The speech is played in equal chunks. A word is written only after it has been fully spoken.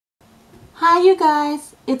Hi you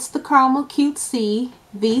guys, it's the Caramel Cutesy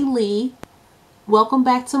V Lee. Welcome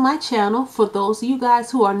back to my channel. For those of you guys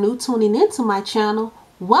who are new tuning into my channel,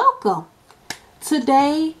 welcome.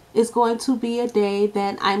 Today is going to be a day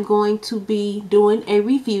that I'm going to be doing a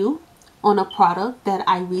review on a product that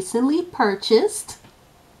I recently purchased,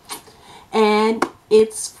 and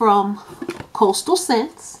it's from Coastal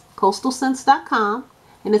Scents, coastalscents.com,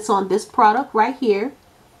 and it's on this product right here.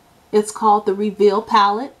 It's called the Reveal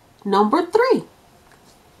Palette number 3,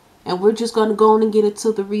 and we're just going to go on and get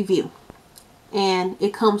into the review. And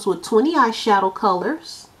it comes with 20 eyeshadow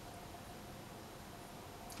colors.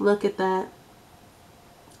 Look at that.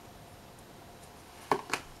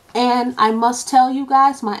 And I must tell you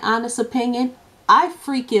guys my honest opinion, I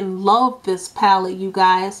freaking love this palette, you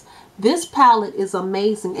guys. This palette is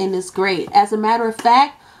amazing and it's great. As a matter of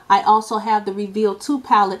fact, I also have the Reveal 2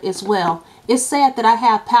 palette as well. It's sad that I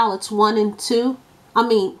have palettes 1 and 2. 2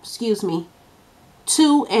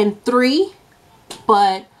 and 3,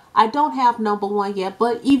 but I don't have number 1 yet,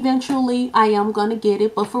 but eventually I am going to get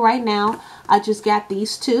it. But for right now, I just got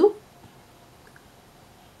these 2.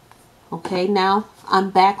 Okay, now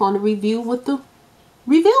I'm back on the review with the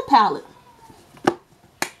Reveal palette.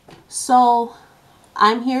 So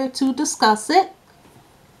I'm here to discuss it.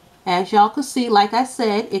 As y'all can see, like I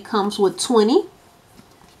said, it comes with 20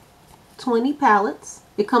 palettes.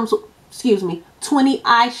 It comes with, 20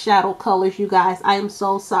 eyeshadow colors, you guys. I am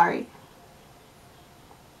so sorry.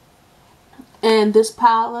 And this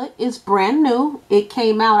palette is brand new. It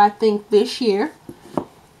came out, I think, this year.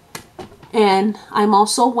 And I'm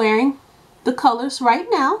also wearing the colors right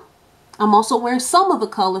now. I'm also wearing some of the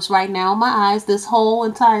colors right now on my eyes. This whole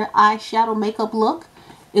entire eyeshadow makeup look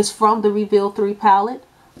is from the Reveal 3 palette.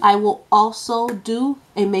 I will also do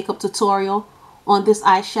a makeup tutorial on this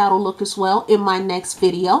eyeshadow look as well in my next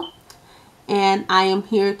video. And I am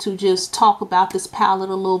here to just talk about this palette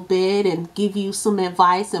a little bit and give you some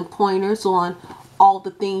advice and pointers on all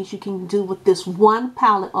the things you can do with this one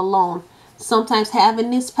palette alone. Sometimes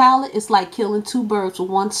having this palette is like killing 2 birds with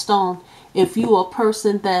 1 stone. If you're a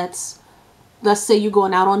person that's, let's say you're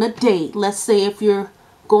going out on a date, let's say if you're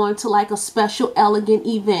going to like a special elegant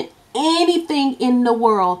event, anything in the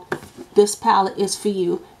world, this palette is for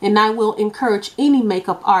you. And I will encourage any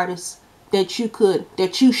makeup artist that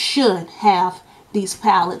you should have these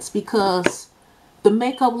palettes, because the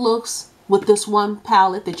makeup looks with this one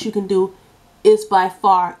palette that you can do is by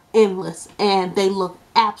far endless, and they look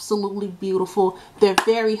absolutely beautiful. They're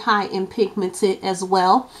very high and pigmented as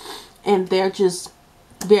well, and they're just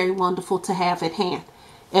very wonderful to have at hand.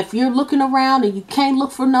 If you're looking around and you can't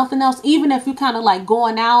look for nothing else, even if you're kind of like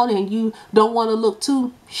going out and you don't want to look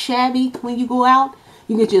too shabby when you go out,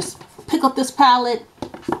 you can just pick up this palette,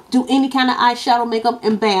 do any kind of eyeshadow makeup,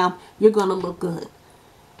 and bam, you're gonna look good.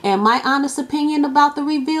 And my honest opinion about the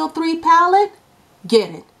Reveal 3 palette,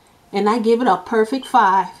 get it. And I give it a perfect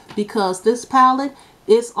 5, because this palette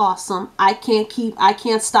is awesome. I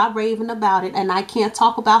can't stop raving about it, and I can't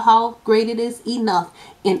talk about how great it is enough.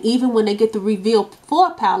 And even when they get the Reveal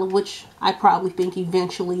 4 palette, which I probably think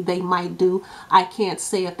eventually they might do, I can't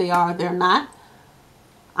say if they are or they're not,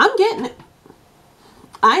 I'm getting it.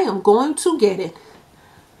 I am going to get it.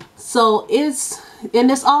 So it's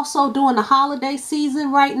also during the holiday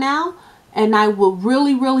season right now, and I will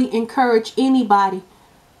really encourage anybody,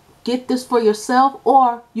 get this for yourself,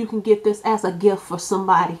 or you can get this as a gift for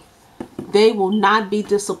somebody. They will not be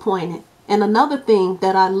disappointed. And another thing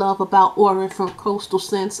that I love about ordering from Coastal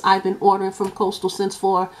Scents, I've been ordering from Coastal Scents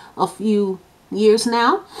for a few years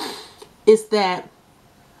now, is that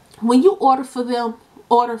when you order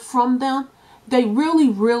from them, they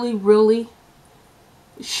really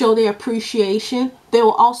show their appreciation. They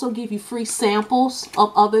will also give you free samples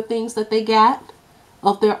of other things that they got,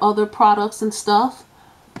 of their other products and stuff.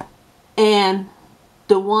 And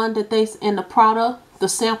the one that the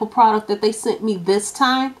sample product that they sent me this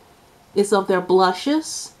time is of their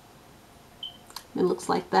blushes. It looks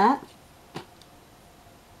like that.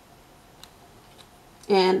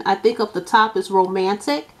 And I think up the top is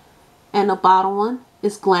Romantic, and the bottom one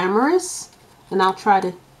is Glamorous. And I'll try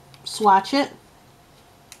to swatch it.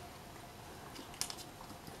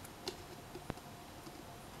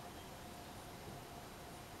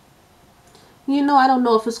 You know, I don't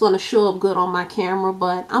know if it's going to show up good on my camera,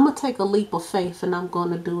 but I'm going to take a leap of faith and I'm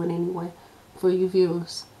going to do it anyway for you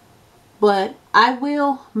viewers. But I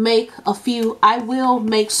will make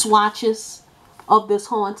swatches of this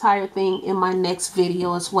whole entire thing in my next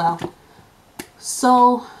video as well.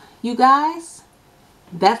 So, you guys,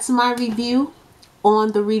 that's my review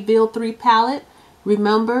on the Reveal 3 palette.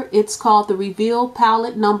 Remember, it's called the Reveal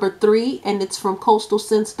Palette number 3, and it's from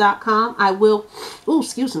coastalscents.com. I will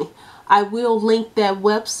link that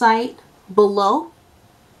website below,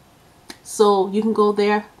 so you can go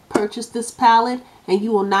there, purchase this palette, and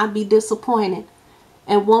you will not be disappointed.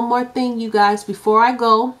 And one more thing, you guys, before I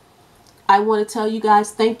go, I want to tell you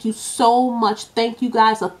guys, thank you so much. Thank you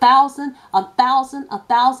guys, 1,000,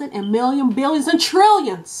 and million, billions, and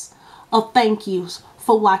trillions of thank yous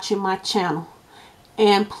for watching my channel.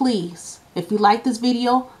 And please, if you like this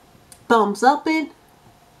video, thumbs up it,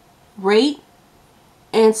 rate,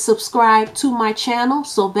 and subscribe to my channel,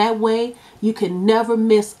 so that way you can never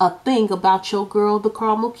miss a thing about your girl, the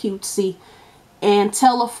Caramel Cutesy. And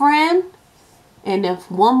tell a friend. And if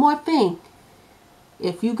one more thing,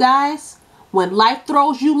 if you guys, when life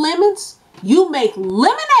throws you lemons, you make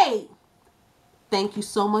lemonade. Thank you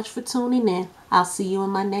so much for tuning in. I'll see you in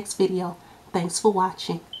my next video. Thanks for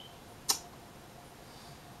watching.